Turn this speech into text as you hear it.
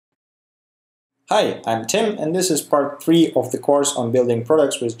Hi, I'm Tim, and this is part 3 of the course on building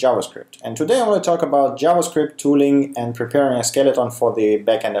products with JavaScript. And today I want to talk about JavaScript tooling and preparing a skeleton for the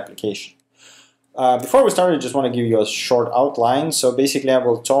backend application. Before we start, I just want to give you a short outline. So basically I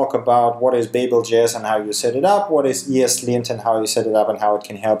will talk about what is babel.js and how you set it up, what is eslint and how you set it up and how it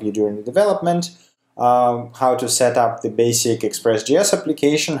can help you during the development, how to set up the basic express.js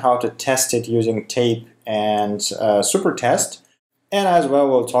application, how to test it using tape and supertest. And as well,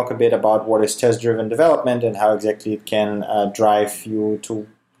 we'll talk a bit about what is test-driven development and how exactly it can drive you to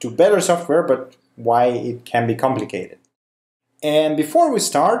better software, but why it can be complicated. And before we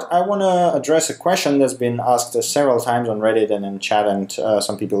start, I want to address a question that's been asked several times on Reddit and in chat, and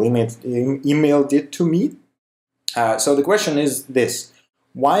some people emailed it to me. So the question is this.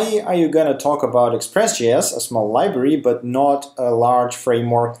 Why are you going to talk about express.js, a small library, but not a large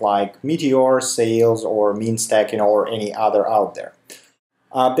framework like Meteor, Sails, or MeanStack, or any other out there?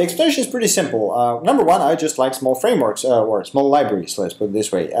 The explanation is pretty simple. Number one, I just like small frameworks, or small libraries, let's put it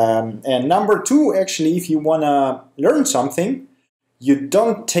this way. And number two, actually, if you want to learn something, you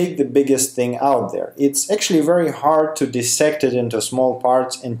don't take the biggest thing out there. It's actually very hard to dissect it into small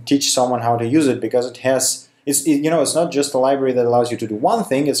parts and teach someone how to use it, because it's not just a library that allows you to do one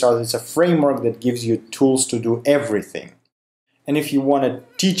thing, it's a framework that gives you tools to do everything. And if you want to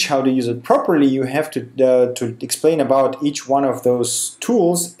teach how to use it properly, you have to explain about each one of those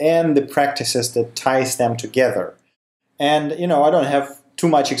tools and the practices that ties them together. And I don't have too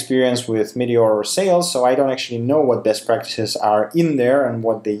much experience with Meteor or Sails, so I don't actually know what best practices are in there and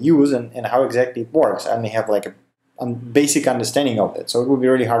what they use and how exactly it works. I only have like a basic understanding of it, so it would be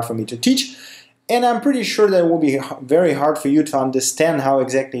really hard for me to teach. And I'm pretty sure that it will be very hard for you to understand how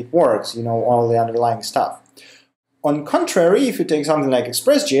exactly it works, all the underlying stuff. On contrary, if you take something like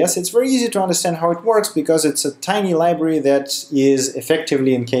express.js, it's very easy to understand how it works because it's a tiny library that is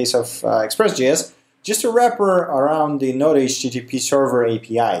effectively, in case of express.js, just a wrapper around the node.http server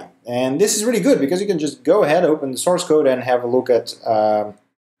API. And this is really good because you can just go ahead, open the source code, and have a look at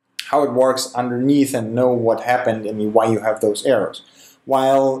how it works underneath and know what happened and why you have those errors.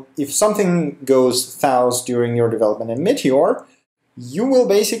 While if something goes south during your development in Meteor, you will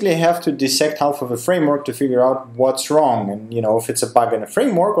basically have to dissect half of a framework to figure out what's wrong, and if it's a bug in a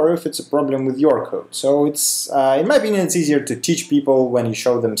framework or if it's a problem with your code. So it's, in my opinion, it's easier to teach people when you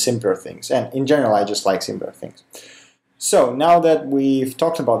show them simpler things. And in general, I just like simpler things. So now that we've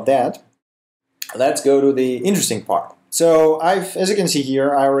talked about that, let's go to the interesting part. So as you can see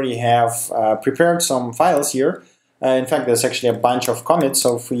here, I already have prepared some files here. In fact, there's actually a bunch of commits.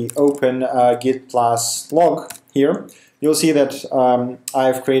 So if we open git plus log here, you'll see that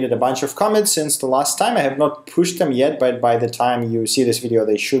I've created a bunch of commits since the last time. I have not pushed them yet, but by the time you see this video,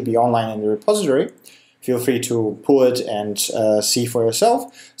 they should be online in the repository. Feel free to pull it and see for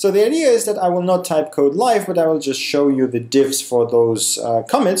yourself. So the idea is that I will not type code live, but I will just show you the diffs for those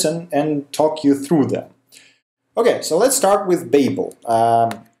commits and talk you through them. Okay, so let's start with Babel.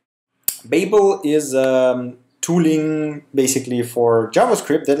 Babel is tooling basically for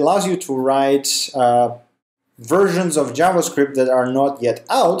JavaScript that allows you to write versions of JavaScript that are not yet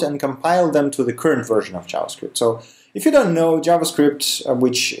out and compile them to the current version of JavaScript. So if you don't know, JavaScript,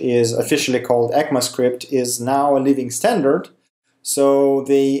 which is officially called ECMAScript, is now a living standard. So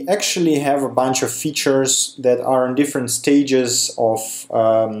they actually have a bunch of features that are in different stages of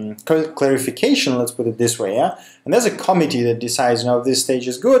clarification, let's put it this way. Yeah? And there's a committee that decides, if this stage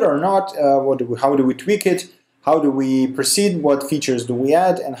is good or not, how do we tweak it, how do we proceed, what features do we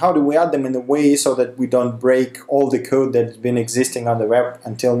add, and how do we add them in a way so that we don't break all the code that's been existing on the web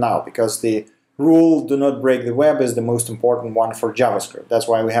until now, because the rule do not break the web is the most important one for JavaScript. That's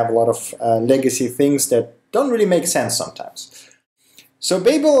why we have a lot of legacy things that don't really make sense sometimes. So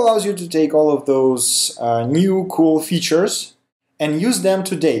Babel allows you to take all of those new cool features and use them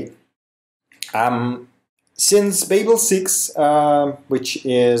today. Since Babel 6, which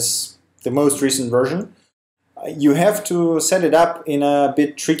is the most recent version, you have to set it up in a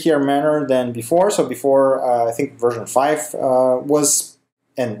bit trickier manner than before. So before, I think version 5 was,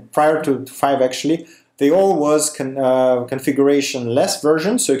 and prior to 5 actually, they all was configuration-less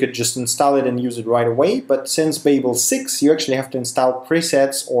version, so you could just install it and use it right away. But since Babel 6, you actually have to install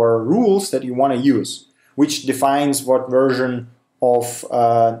presets or rules that you want to use, which defines what version of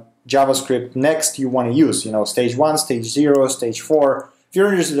JavaScript next you want to use. Stage 1, stage 0, stage 4. If you're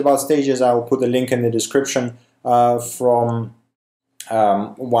interested about stages, I will put a link in the description from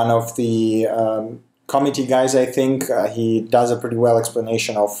one of the committee guys, I think. He does a pretty well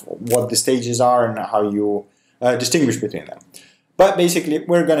explanation of what the stages are and how you distinguish between them. But basically,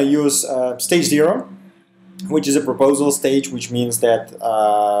 we're going to use stage 0, which is a proposal stage, which means that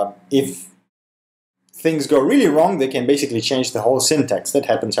if things go really wrong, they can basically change the whole syntax. That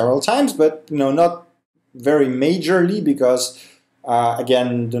happened several times, but not very majorly because,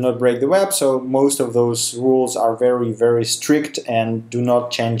 again, do not break the web, so most of those rules are very, very strict and do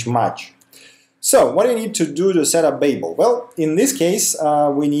not change much. So, what do you need to do to set up Babel? Well, in this case,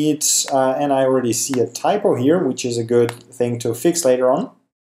 we need, and I already see a typo here, which is a good thing to fix later on.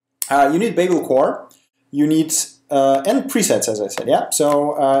 You need Babel core, you need, and presets, as I said, yeah.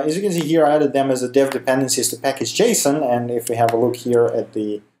 So, as you can see here, I added them as a dev dependencies to package.js, and if we have a look here at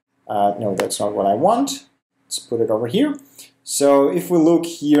the, no, that's not what I want. Let's put it over here. So if we look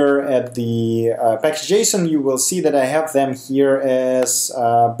here at the package.json, you will see that I have them here as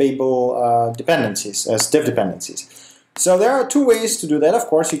Babel dependencies, as dev dependencies. So there are two ways to do that. Of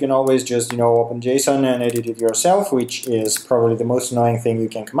course, you can always just open JSON and edit it yourself, which is probably the most annoying thing you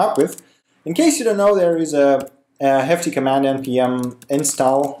can come up with. In case you don't know, there is a hefty command npm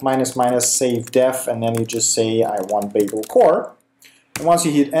install -- save dev, and then you just say I want Babel core. And once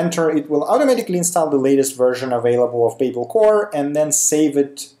you hit enter, it will automatically install the latest version available of Babel core and then save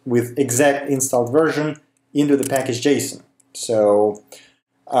it with exact installed version into the package.json. So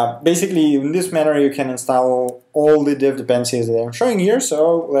basically, in this manner, you can install all the dev dependencies that I'm showing here.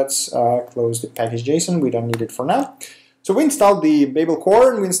 So let's close the package.json. We don't need it for now. So we installed the Babel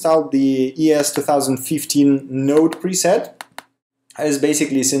core and we installed the ES 2015 node preset. Is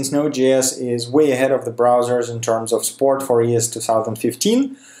basically, since Node.js is way ahead of the browsers in terms of support for ES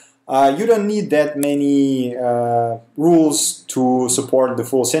 2015, you don't need that many rules to support the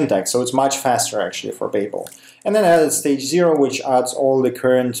full syntax, so it's much faster actually for Babel. And then I added stage 0, which adds all the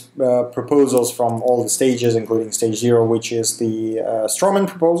current proposals from all the stages, including stage 0, which is the strawman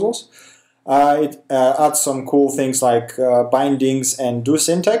proposals. It adds some cool things like bindings and do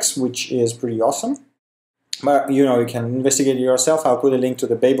syntax, which is pretty awesome. But you can investigate it yourself. I'll put a link to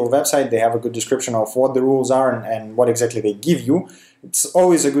the Babel website. They have a good description of what the rules are and what exactly they give you. It's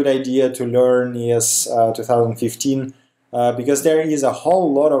always a good idea to learn ES 2015 because there is a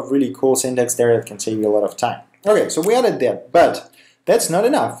whole lot of really cool syntax there that can save you a lot of time. Okay, so we added that, but that's not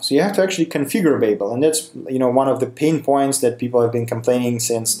enough. So you have to actually configure Babel, and that's one of the pain points that people have been complaining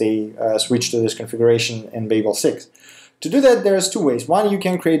since they switched to this configuration in Babel 6. To do that, there's two ways. One, you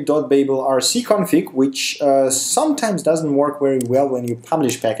can create .babel.rc config, which sometimes doesn't work very well when you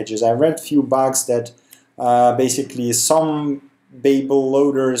publish packages. I've read a few bugs that basically some Babel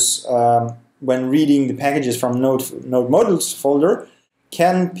loaders, when reading the packages from Node modules folder,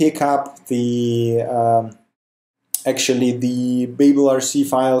 can pick up the actually the babel.rc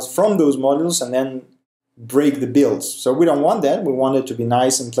files from those modules and then break the builds. So we don't want that. We want it to be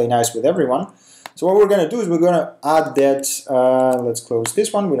nice and play nice with everyone. So what we're going to do is we're going to add that, let's close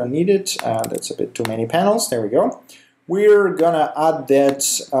this one, we don't need it, that's a bit too many panels, there we go. We're going to add that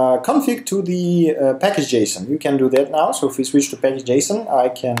config to the package.json. You can do that now, so if we switch to package.json, I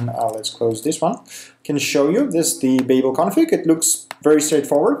can, let's close this one, can show you this, the Babel config. It looks very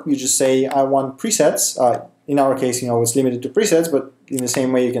straightforward. You just say, I want presets. In our case, it's limited to presets, but in the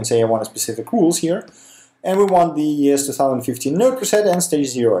same way you can say I want specific rules here. And we want the ES 2015 node preset and stage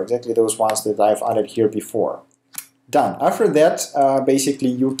 0, exactly those ones that I've added here before. Done. After that, basically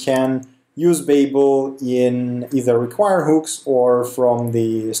you can use Babel in either require hooks or from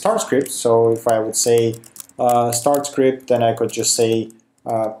the start script. So if I would say start script, then I could just say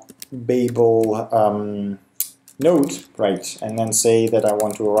Babel node, right, and then say that I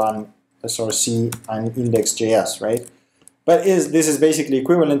want to run src on index.js, right? But this is basically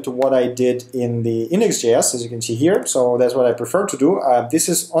equivalent to what I did in the index.js, as you can see here. So that's what I prefer to do.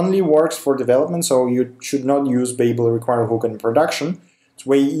 This only works for development, so you should not use Babel require hook in production. It's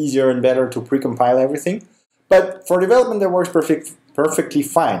way easier and better to precompile everything. But for development, that works perfectly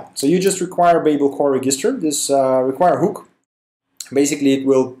fine. So you just require Babel core register, this require hook. Basically, it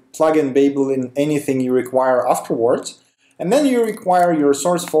will plug in Babel in anything you require afterwards. And then you require your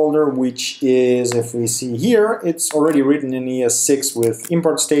source folder, which is, if we see here, it's already written in ES6 with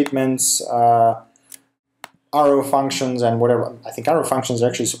import statements, arrow functions, and whatever. I think arrow functions are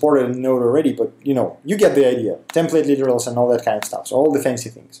actually supported in Node already, but you get the idea. Template literals and all that kind of stuff, so all the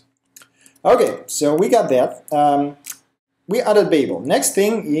fancy things. Okay, so we got that. We added Babel. Next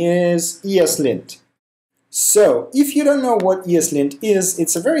thing is eslint. So if you don't know what eslint is,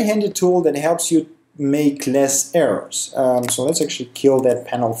 it's a very handy tool that helps you make less errors. So let's actually kill that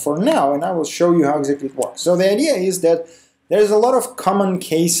panel for now, and I will show you how exactly it works. So the idea is that there's a lot of common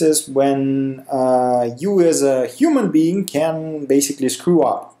cases when you as a human being can basically screw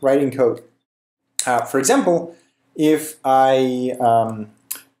up writing code. For example, if I don't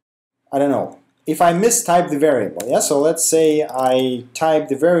know, if I mistype the variable, yeah. So let's say I type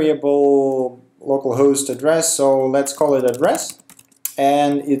the variable localhost address, so let's call it address.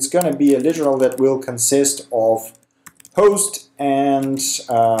 And it's going to be a literal that will consist of host and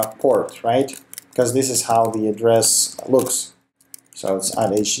port, right? Because this is how the address looks. So let's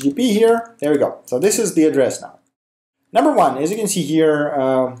add HTTP here. There we go. So this is the address now. Number one, as you can see here,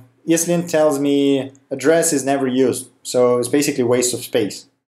 eslint tells me address is never used. So it's basically waste of space.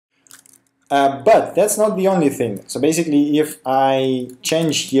 But that's not the only thing. So basically, if I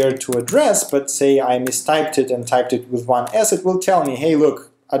change here to address, but say I mistyped it and typed it with one S, it will tell me, hey,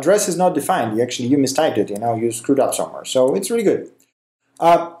 look, address is not defined. You mistyped it. You screwed up somewhere. So it's really good.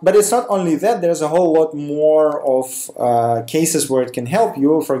 But it's not only that. There's a whole lot more of cases where it can help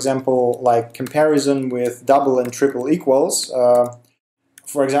you. For example, like comparison with double and triple equals.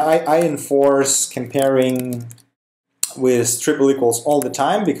 For example, I enforce comparing with triple equals all the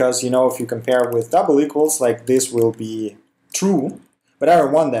time because, if you compare with double equals, like this will be true. But I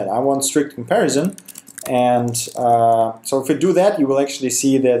don't want that. I want strict comparison. And so if you do that, you will actually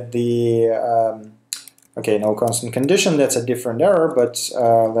see that the okay, no constant condition, that's a different error, but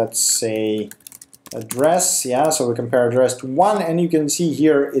let's say address, yeah, so we compare address to 1, and you can see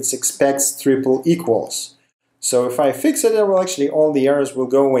here it expects triple equals. So if I fix it, well, actually all the errors will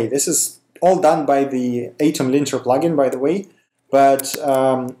go away. This is all done by the Atom Linter plugin, by the way, but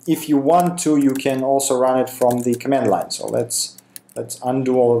if you want to, you can also run it from the command line. So let's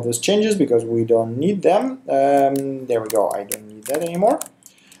undo all of those changes because we don't need them. There we go, I don't need that anymore.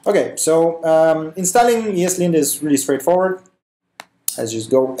 Okay, so installing eslint is really straightforward. Let's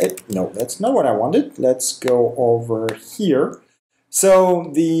just go, no, that's not what I wanted. Let's go over here. So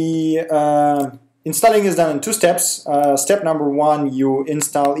the installing is done in 2 steps. Step number 1, you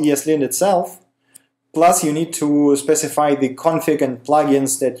install eslint itself. Plus you need to specify the config and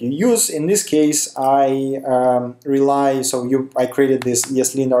plugins that you use. In this case, I I created this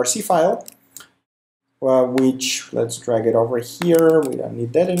eslint RC file. Which, let's drag it over here, we don't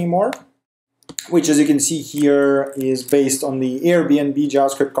need that anymore, which, as you can see here, is based on the Airbnb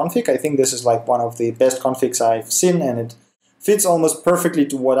JavaScript config. I think this is like one of the best configs I've seen, and it fits almost perfectly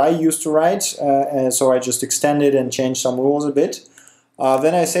to what I used to write, so I just extended and changed some rules a bit.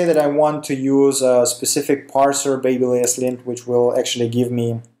 Then I say that I want to use a specific parser, babel.js, which will actually give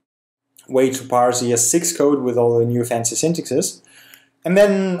me a way to parse ES6 code with all the new fancy syntaxes. And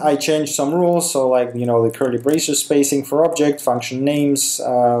then I change some rules, so like, the curly braces spacing for object, function names,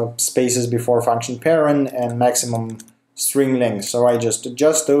 spaces before function parent, and maximum string length. So I just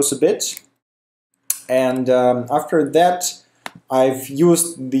adjust those a bit. And after that, I've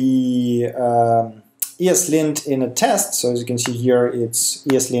used the eslint in a test. So as you can see here, it's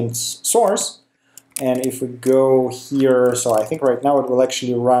eslint's source. And if we go here, so I think right now it will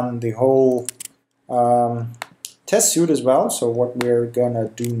actually run the whole test suite as well. So what we're gonna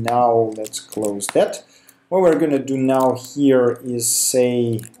do now, let's close that. What we're gonna do now here is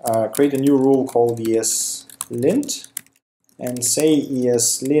say create a new rule called eslint and say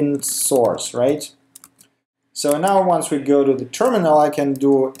eslint source, right? So now once we go to the terminal, I can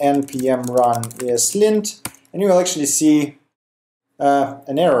do npm run eslint, and you will actually see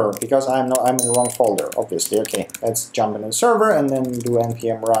an error because I'm in the wrong folder, obviously. Okay, let's jump in the server and then do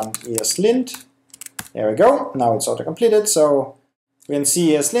npm run eslint. There we go, now it's auto-completed, so we can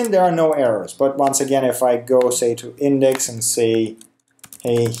see eslint, there are no errors. But once again, if I go, say, to index and say,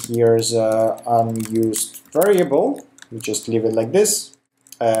 hey, here's an unused variable, we just leave it like this,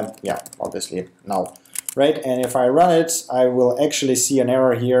 yeah, obviously null, right? And if I run it, I will actually see an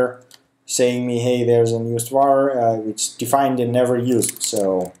error here saying me, hey, there's an unused var, which defined and never used.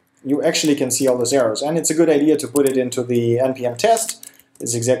 So you actually can see all those errors, and it's a good idea to put it into the npm test.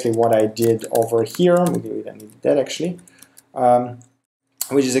 Is exactly what I did over here. We don't need that actually,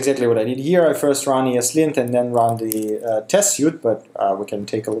 which is exactly what I did here. I first run eslint and then run the test suite, but we can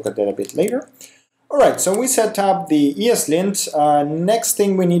take a look at that a bit later. All right, so we set up the eslint. Next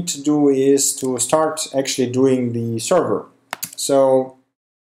thing we need to do is to start actually doing the server. So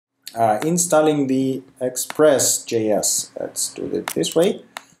installing the express.js. Let's do it this way.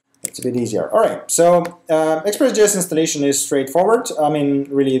 It's a bit easier. All right, so express.js installation is straightforward. I mean,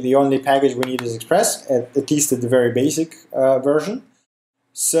 really the only package we need is Express, at least at the very basic version.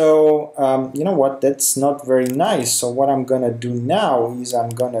 So, you know what, that's not very nice. So what I'm gonna do now is I'm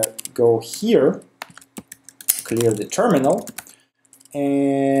gonna go here, clear the terminal,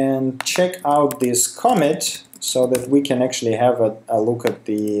 and check out this commit so that we can actually have a look at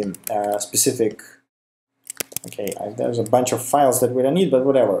the specific. Okay, there's a bunch of files that we don't need, but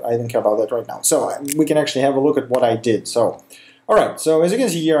whatever, I don't care about that right now. So we can actually have a look at what I did. So, all right, so as you can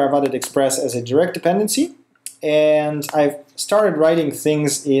see here, I've added Express as a direct dependency, and I've started writing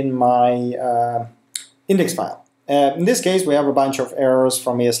things in my index file. In this case, we have a bunch of errors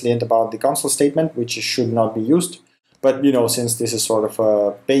from eslint about the console statement, which should not be used. But since this is sort of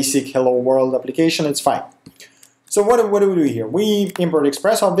a basic hello world application, it's fine. So what do we do here? We import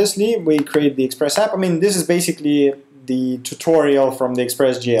Express, obviously. We create the Express app. I mean, this is basically the tutorial from the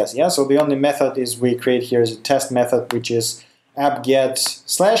express.js. Yeah. So the only method we create here is a test method, which is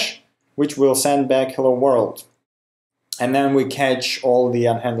app_get/, which will send back hello world. And then we catch all the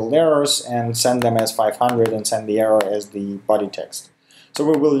unhandled errors and send them as 500 and send the error as the body text. So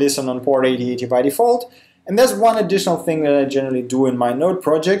we will listen on port 8080 by default. And there's one additional thing that I generally do in my Node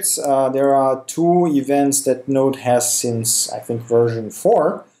projects. There are two events that Node has since, I think, version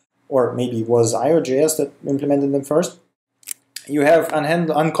 4, or maybe it was io.js that implemented them first. You have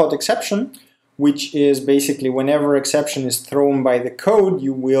uncaught exception, which is basically whenever exception is thrown by the code,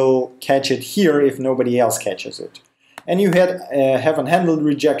 you will catch it here if nobody else catches it. And you have unhandled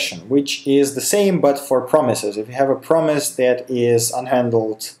rejection, which is the same but for promises. If you have a promise that is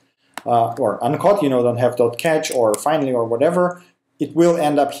unhandled or uncaught, don't have .catch or finally or whatever, it will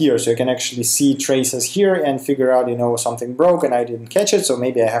end up here. So you can actually see traces here and figure out, something broke and I didn't catch it, so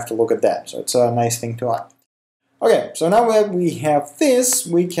maybe I have to look at that. So it's a nice thing to add. Okay, so now that we have this,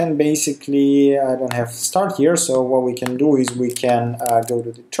 we can basically, I don't have to start here, so what we can do is we can go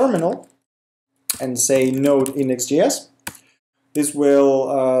to the terminal and say node index.js. This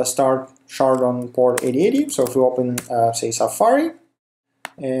will start shard on port 8080. So if we open, say, Safari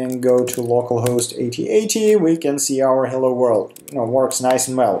and go to localhost 8080, we can see our hello world. Works nice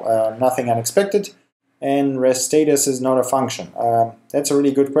and well. Nothing unexpected. And rest status is not a function. That's a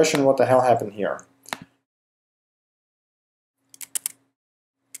really good question. What the hell happened here?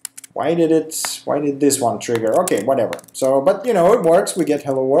 Why did this one trigger? Okay, whatever. So, but it works. We get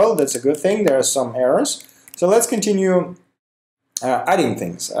hello world. That's a good thing. There are some errors. So let's continue adding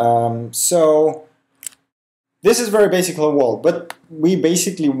things. So this is very basic hello world, but we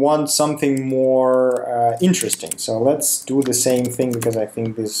basically want something more interesting. So let's do the same thing because I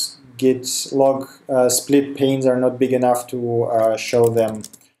think this git log split panes are not big enough to show them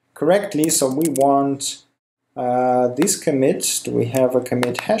correctly. So we want this commit. Do we have a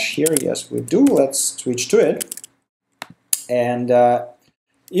commit hash here? Yes, we do. Let's switch to it. And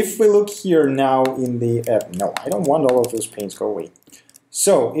if we look here now in the no, I don't want all of those panes. Go away.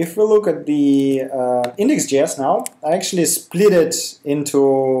 So if we look at the index.js now, I actually split it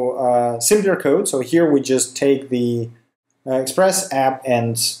into simpler code. So here we just take the Express app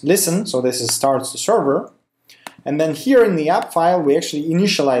and listen. So this starts the server. And then here in the app file, we actually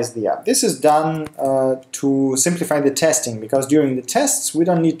initialize the app. This is done to simplify the testing, because during the tests, we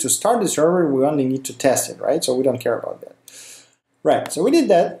don't need to start the server, we only need to test it, right? So we don't care about that. Right, so we did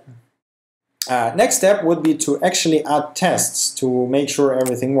that. Next step would be to actually add tests to make sure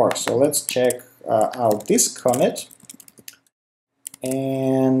everything works. So let's check out this commit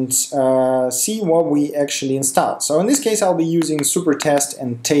and see what we actually installed. So in this case, I'll be using supertest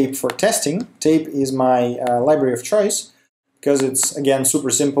and tape for testing. Tape is my library of choice because it's, again,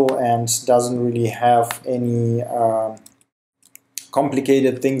 super simple and doesn't really have any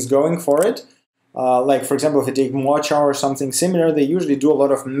complicated things going for it. Like, for example, if you take Mocha or something similar, they usually do a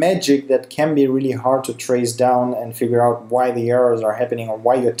lot of magic that can be really hard to trace down and figure out why the errors are happening or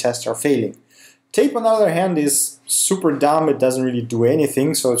why your tests are failing. Tape, on the other hand, is super dumb. It doesn't really do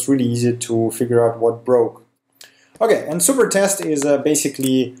anything, so it's really easy to figure out what broke. Okay, and supertest is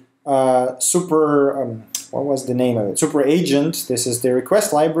basically what was the name of it? Super agent. This is the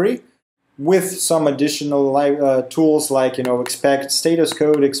request library with some additional tools like, expect status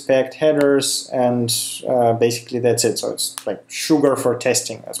code, expect headers, and basically that's it. So it's like sugar for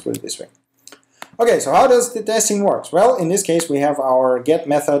testing, let's put it this way. Okay, so how does the testing work? Well, in this case, we have our get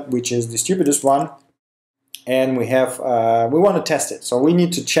method, which is the stupidest one, and we want to test it. So we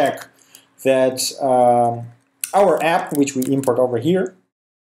need to check that our app, which we import over here,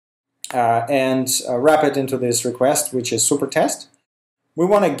 and wrap it into this request, which is supertest. We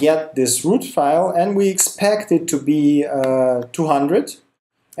want to get this root file, and we expect it to be 200.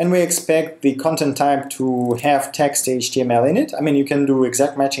 And we expect the content type to have text HTML in it. I mean, you can do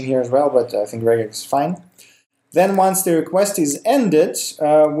exact matching here as well, but I think regex is fine. Then once the request is ended,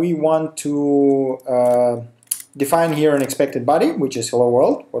 we want to define here an expected body, which is hello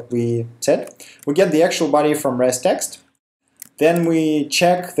world, what we said. We get the actual body from rest text. Then we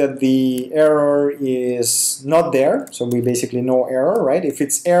check that the error is not there, so we basically no error, right? If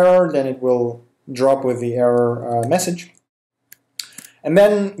it's error, then it will drop with the error message. And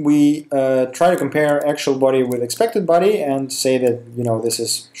then we try to compare actual body with expected body and say that,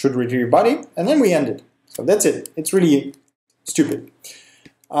 this should retrieve body, and then we end it. So that's it. It's really stupid.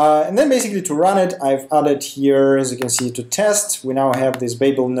 And then basically to run it, I've added here, as you can see, to test. We now have this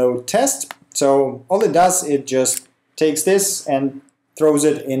Babel node test. So all it does, it just takes this and throws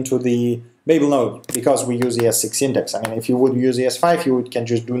it into the Babel node, because we use ES6 index. I mean, if you would use ES5, you can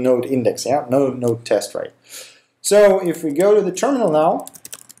just do node index, yeah, node test, right? So if we go to the terminal now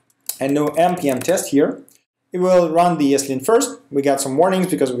and do npm test here, it will run the eslint first. We got some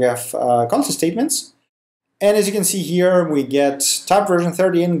warnings because we have console statements. And as you can see here, we get type version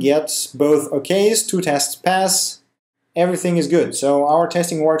 13, get both OKs, 2 tests pass, everything is good. So our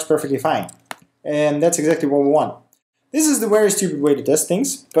testing works perfectly fine. And that's exactly what we want. This is the very stupid way to test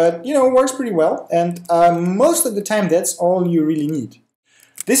things, but you know, it works pretty well. And most of the time, that's all you really need.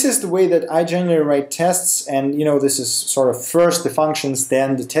 This is the way that I generally write tests, and you know, this is sort of first the functions,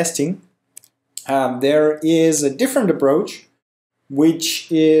 then the testing. There is a different approach, which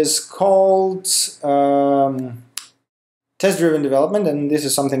is called test-driven development, and this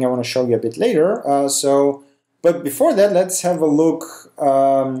is something I want to show you a bit later. But before that, let's have a look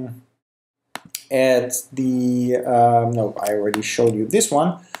at the, no, I already showed you this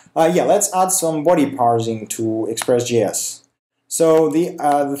one. Yeah, let's add some body parsing to express.js. So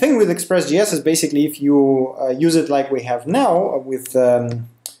the thing with express.js is basically if you use it like we have now with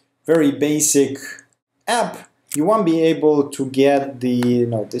very basic app, you won't be able to get the,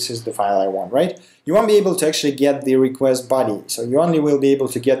 no, this is the file I want, right? You won't be able to actually get the request body. So you only will be able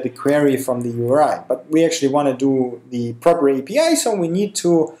to get the query from the URI. But we actually want to do the proper API, so we need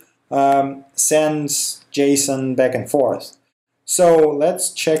to send JSON back and forth. So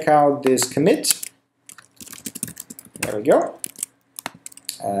let's check out this commit. There we go.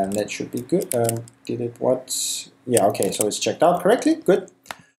 And that should be good. Did it what? Yeah, okay, so it's checked out correctly. Good.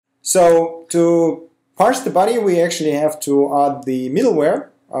 So to parse the body, we actually have to add the middleware,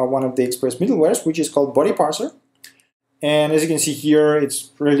 one of the Express middlewares, which is called body parser. And as you can see here, it's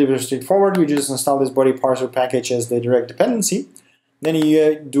relatively straightforward. You just install this body parser package as the direct dependency. Then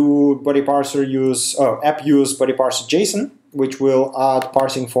you do body parser use, app use body parser JSON, which will add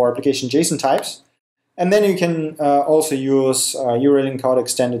parsing for application JSON types. And then you can also use URL encode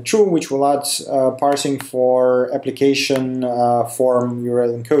extended true, which will add parsing for application form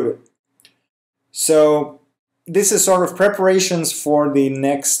URL encoded. So this is sort of preparations for the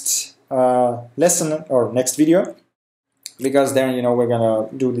next lesson or next video, because then, you know, we're gonna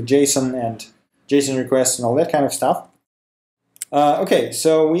do the JSON and JSON requests and all that kind of stuff. Okay,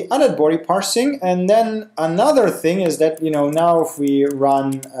 so we added body parsing, and then another thing is that, you know, now if we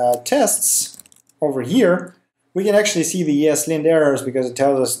run tests over here, we can actually see the eslint errors because it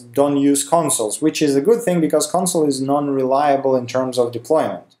tells us don't use consoles, which is a good thing because console is non-reliable in terms of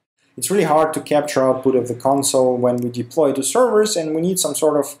deployment. It's really hard to capture output of the console when we deploy to servers, and we need some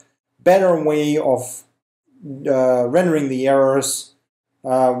sort of better way of rendering the errors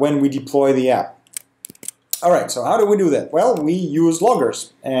when we deploy the app. Alright, so how do we do that? Well, we use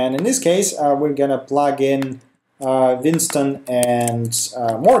loggers, and in this case we're gonna plug in Winston and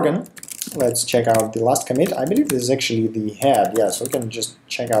Morgan. Let's check out the last commit. I believe this is actually the head, yeah, so we can just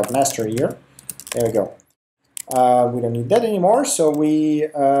check out master here. There we go. We don't need that anymore, so we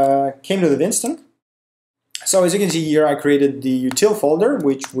came to the Winston. So as you can see here, I created the util folder,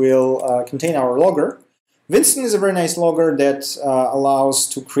 which will contain our logger. Winston is a very nice logger that allows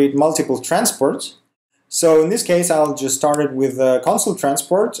to create multiple transports. So in this case, I'll just start it with a console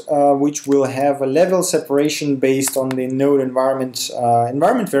transport, which will have a level separation based on the node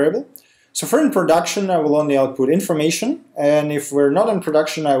environment variable. So for in production, I will only output information, and if we're not in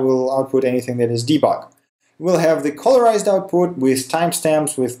production, I will output anything that is debug. We'll have the colorized output with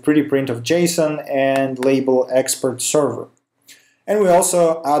timestamps, with pretty print of JSON, and label expert server. And we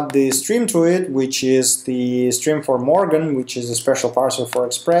also add the stream to it, which is the stream for Morgan, which is a special parser for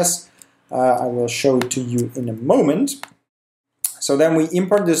Express. I will show it to you in a moment. So then we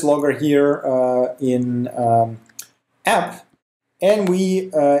import this logger here in app, and we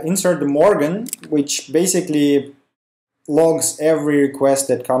insert the Morgan, which basically logs every request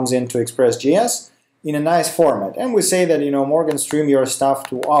that comes into Express.js in a nice format. And we say that, you know, Morgan, stream your stuff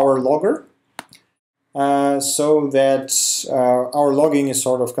to our logger, so that our logging is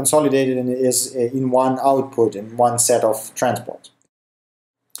sort of consolidated and is in one output, in one set of transport.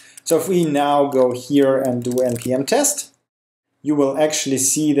 So if we now go here and do npm test, you will actually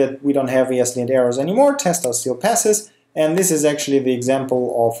see that we don't have eslint errors anymore, test still passes, and this is actually the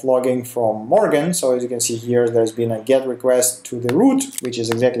example of logging from Morgan. So as you can see here, there's been a GET request to the root, which is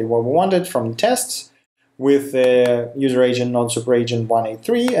exactly what we wanted from the tests, with user agent node super agent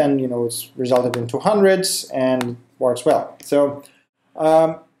 183, and you know, it's resulted in 200 and works well. So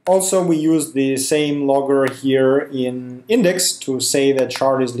Also, we use the same logger here in index to say that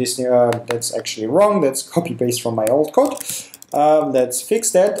chart is listening. That's actually wrong. That's copy paste from my old code. Let's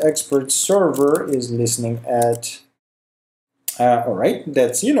fix that. Expert server is listening at. All right,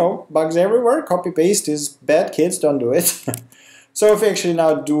 that's, bugs everywhere. Copy paste is bad. Kids, don't do it. So if we actually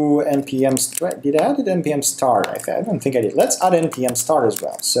now do npm start, did I add npm start? I don't think I did. Let's add npm start as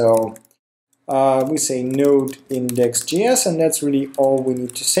well. So we say node index.js, and that's really all we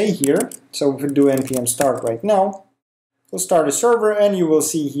need to say here. So if we do npm start right now, we'll start a server, and you will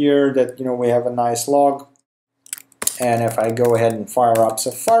see here that we have a nice log. And if I go ahead and fire up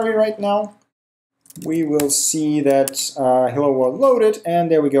Safari right now, we will see that hello world loaded,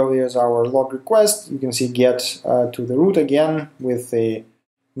 and there we go. There's our log request. You can see get to the root again with the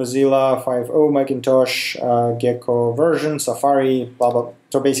Mozilla 5.0 Macintosh Gecko version, Safari, blah blah.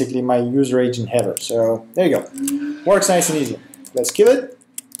 So basically my user agent header. So there you go. Works nice and easy. Let's kill it.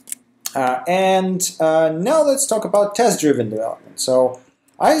 And now let's talk about test-driven development. So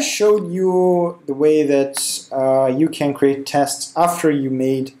I showed you the way that you can create tests after you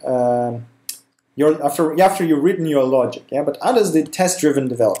made after you've written your logic. Yeah, but how does the test-driven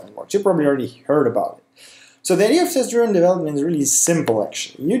development work? You probably already heard about it. So the idea of test-driven development is really simple,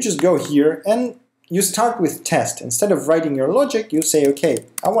 actually. You just go here and you start with test. Instead of writing your logic, you say, okay,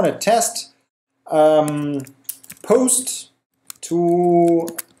 I want to test post to,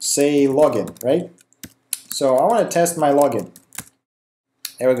 say, login, right? So I want to test my login.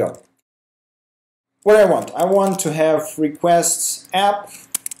 There we go. What do I want to have requests app,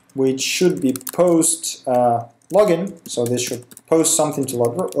 which should be post login. So this should post something to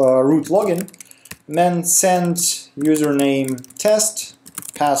root login. And then send username test,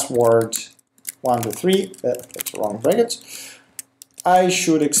 password 1 to 3. That's wrong brackets. I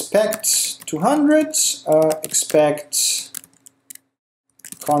should expect 200. Expect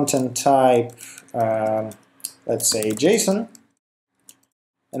content type, let's say JSON.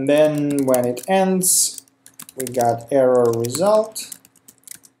 And then when it ends, we got error result.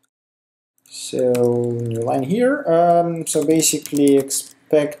 So new line here. So basically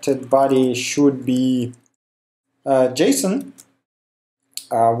expected body should be JSON,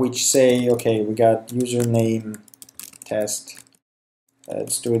 which say, okay, we got username test.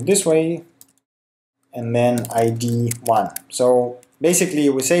 Let's do it this way. And then ID 1. So basically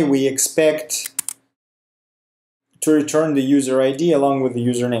we say we expect to return the user ID along with the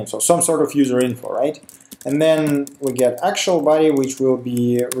username. So some sort of user info, right? And then we get actual body, which will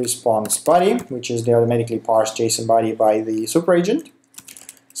be response body, which is the automatically parsed JSON body by the super agent.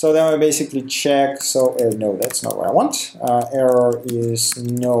 So then we basically check, so no, that's not what I want. Error is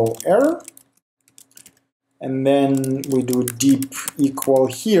no error. And then we do deep equal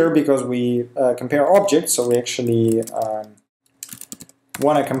here because we compare objects, so we actually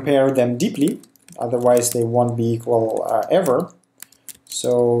want to compare them deeply, otherwise they won't be equal ever.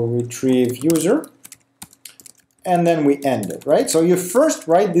 So retrieve user. And then we end it, right? So you first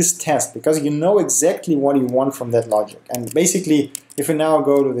write this test because you know exactly what you want from that logic. And basically, if we now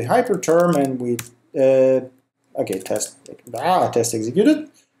go to the hyperterm and we, okay, test executed,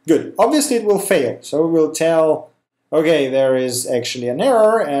 good. Obviously it will fail. So we will tell, okay, there is actually an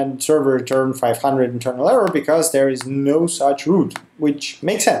error and server return 500 internal error because there is no such root, which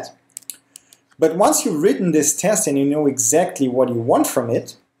makes sense. But once you've written this test and you know exactly what you want from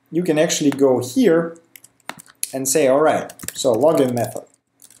it, you can actually go here and say, all right, so login method,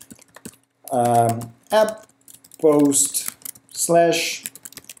 app post slash,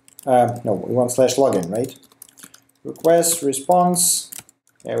 no, we want slash login, right? Request response,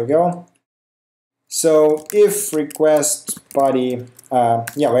 there we go. So if request body,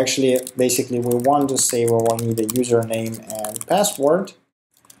 yeah, actually, basically we want to say, well, we need a username and password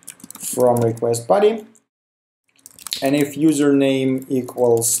from request body. And if username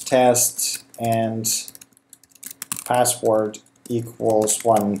equals test and password equals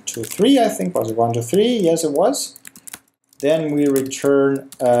 1, 2, 3, I think, was it 1, 2, 3? Yes, it was. Then we return,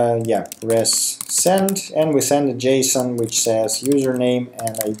 yeah, res send, and we send a JSON which says username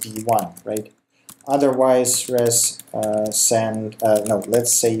and ID 1, right? Otherwise, res send, no,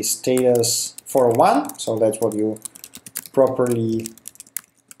 let's say status for 1, so that's what you properly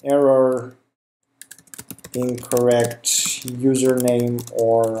error incorrect username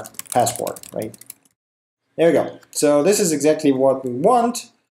or password, right? There we go. So this is exactly what we want.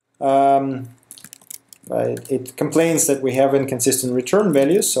 It complains that we have inconsistent return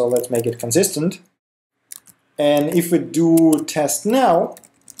values, so let's make it consistent. And if we do test now,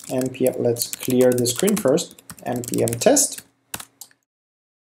 npm, let's clear the screen first, npm test.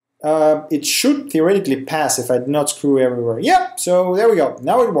 it should theoretically pass if I did not screw everywhere. Yeah, so there we go.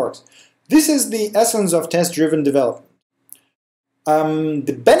 Now it works. This is the essence of test-driven development.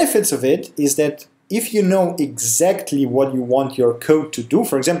 The benefits of it is that if you know exactly what you want your code to do,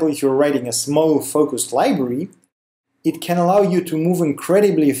 for example, if you're writing a small focused library, it can allow you to move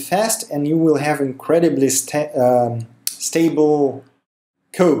incredibly fast and you will have incredibly stable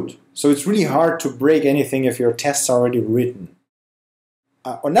code. So it's really hard to break anything if your tests are already written.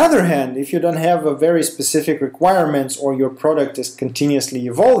 On the other hand, if you don't have a very specific requirements or your product is continuously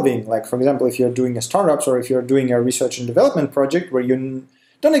evolving, like for example if you're doing a startup or if you're doing a research and development project where you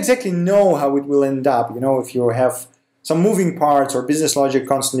don't exactly know how it will end up, if you have some moving parts or business logic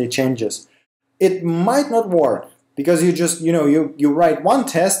constantly changes, it might not work because you just, you write one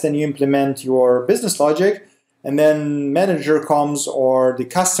test and you implement your business logic, and then manager comes or the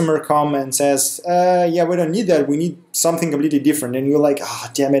customer comes and says, yeah, we don't need that, we need something completely different. And you're like,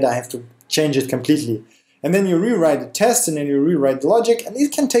 damn it, I have to change it completely. And then you rewrite the test and then you rewrite the logic, and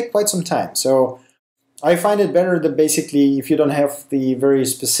it can take quite some time. So I find it better that basically if you don't have the very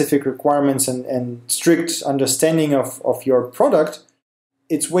specific requirements and strict understanding of your product,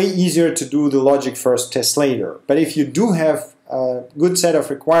 it's way easier to do the logic first, test later. But if you do have a good set of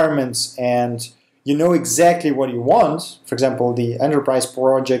requirements and you know exactly what you want, for example, the enterprise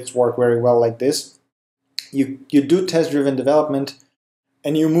projects work very well like this, you do test-driven development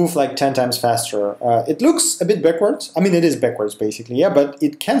and you move like 10 times faster. It looks a bit backwards. I mean, it is backwards basically, yeah, but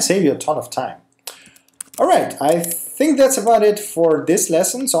it can save you a ton of time. All right, I think that's about it for this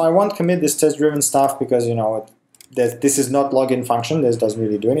lesson. So I won't commit this test-driven stuff because, this is not login function. This doesn't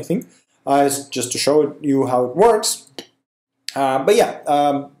really do anything. It's just to show you how it works. But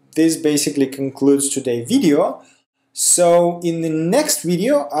yeah, this basically concludes today's video. So in the next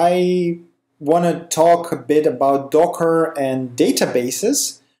video, I want to talk a bit about Docker and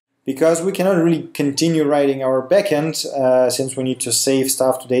databases, because we cannot really continue writing our backend since we need to save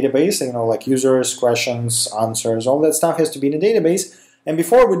stuff to database, like users, questions, answers, all that stuff has to be in a database. And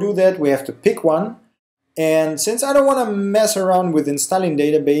before we do that, we have to pick one. And since I don't want to mess around with installing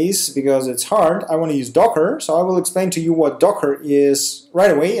database because it's hard, I want to use Docker. So I will explain to you what Docker is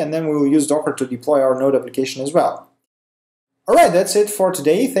right away, and then we will use Docker to deploy our Node application as well. All right, that's it for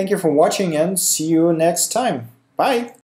today. Thank you for watching and see you next time. Bye.